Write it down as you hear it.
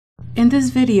In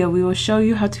this video, we will show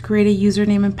you how to create a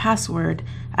username and password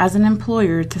as an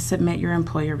employer to submit your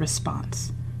employer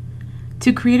response.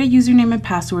 To create a username and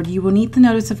password, you will need the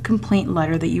notice of complaint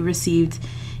letter that you received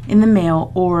in the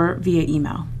mail or via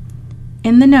email.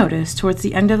 In the notice, towards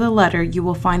the end of the letter, you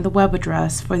will find the web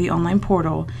address for the online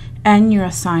portal and your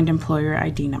assigned employer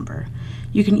ID number.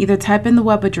 You can either type in the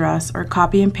web address or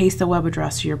copy and paste the web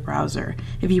address to your browser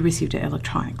if you received it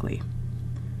electronically.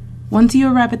 Once you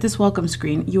arrive at this welcome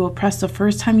screen, you will press the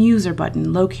First Time User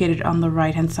button located on the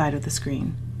right-hand side of the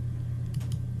screen.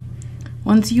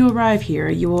 Once you arrive here,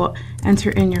 you will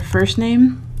enter in your first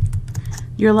name,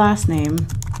 your last name,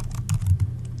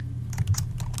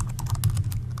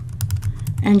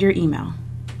 and your email.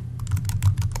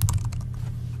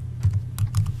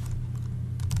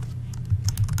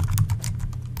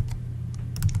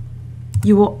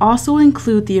 You will also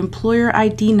include the employer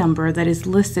ID number that is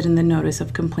listed in the notice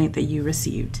of complaint that you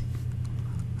received.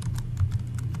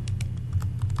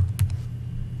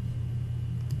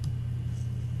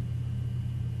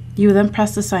 You will then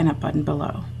press the Sign Up button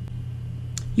below.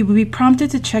 You will be prompted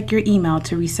to check your email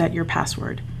to reset your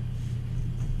password.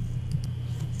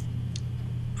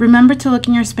 Remember to look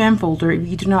in your spam folder if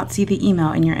you do not see the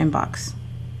email in your inbox.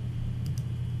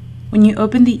 When you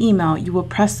open the email, you will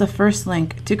press the first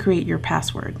link to create your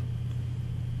password.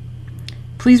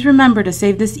 Please remember to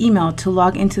save this email to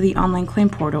log into the online claim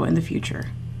portal in the future.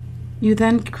 You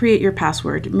then create your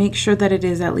password. Make sure that it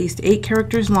is at least 8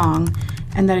 characters long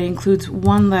and that it includes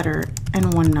 1 letter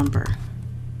and 1 number.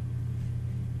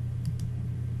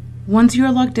 Once you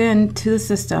are logged in to the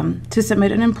system, to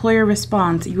submit an employer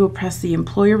response, you will press the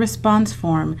Employer Response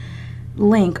Form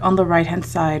link on the right-hand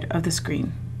side of the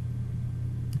screen.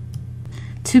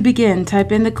 To begin,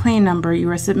 type in the claim number you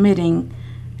are submitting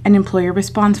an employer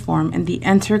response form in the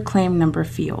Enter Claim Number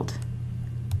field.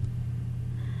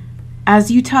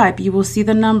 As you type, you will see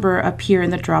the number appear in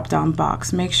the drop-down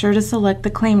box. Make sure to select the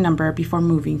claim number before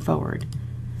moving forward.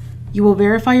 You will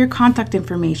verify your contact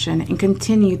information and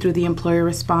continue through the employer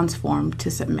response form to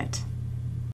submit.